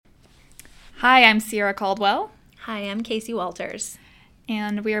Hi, I'm Sierra Caldwell, Hi, I'm Casey Walters.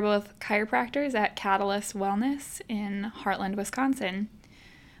 and we are both chiropractors at Catalyst Wellness in Heartland, Wisconsin.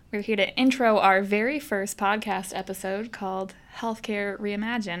 We're here to intro our very first podcast episode called Healthcare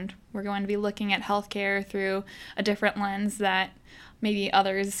Reimagined. We're going to be looking at healthcare through a different lens that maybe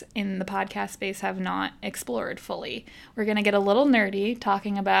others in the podcast space have not explored fully. We're going to get a little nerdy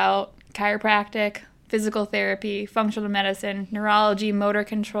talking about chiropractic, physical therapy, functional medicine, neurology, motor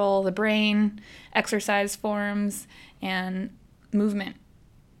control, the brain, exercise forms, and movement.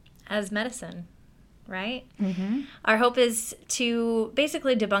 As medicine, right? Mm-hmm. Our hope is to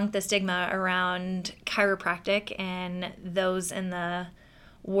basically debunk the stigma around chiropractic and those in the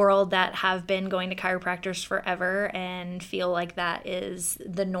world that have been going to chiropractors forever and feel like that is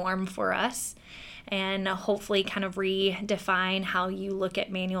the norm for us, and hopefully kind of redefine how you look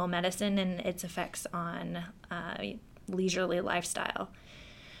at manual medicine and its effects on leisurely lifestyle.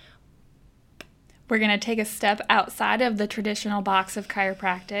 We're going to take a step outside of the traditional box of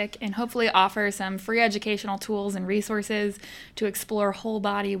chiropractic and hopefully offer some free educational tools and resources to explore whole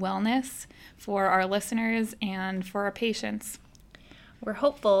body wellness for our listeners and for our patients. We're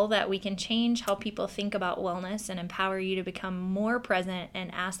hopeful that we can change how people think about wellness and empower you to become more present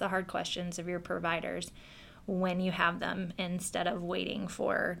and ask the hard questions of your providers when you have them, instead of waiting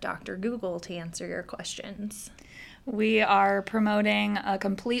for Dr. Google to answer your questions. We are promoting a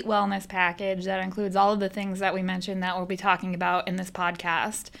complete wellness package that includes all of the things that we mentioned that we'll be talking about in this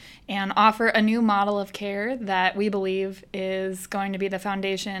podcast, and offer a new model of care that we believe is going to be the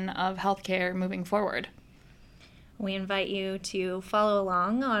foundation of healthcare moving forward. We invite you to follow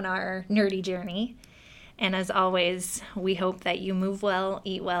along on our nerdy journey. And as always, we hope that you move well,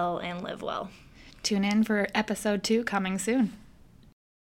 eat well, and live well. Tune in for episode 2 coming soon.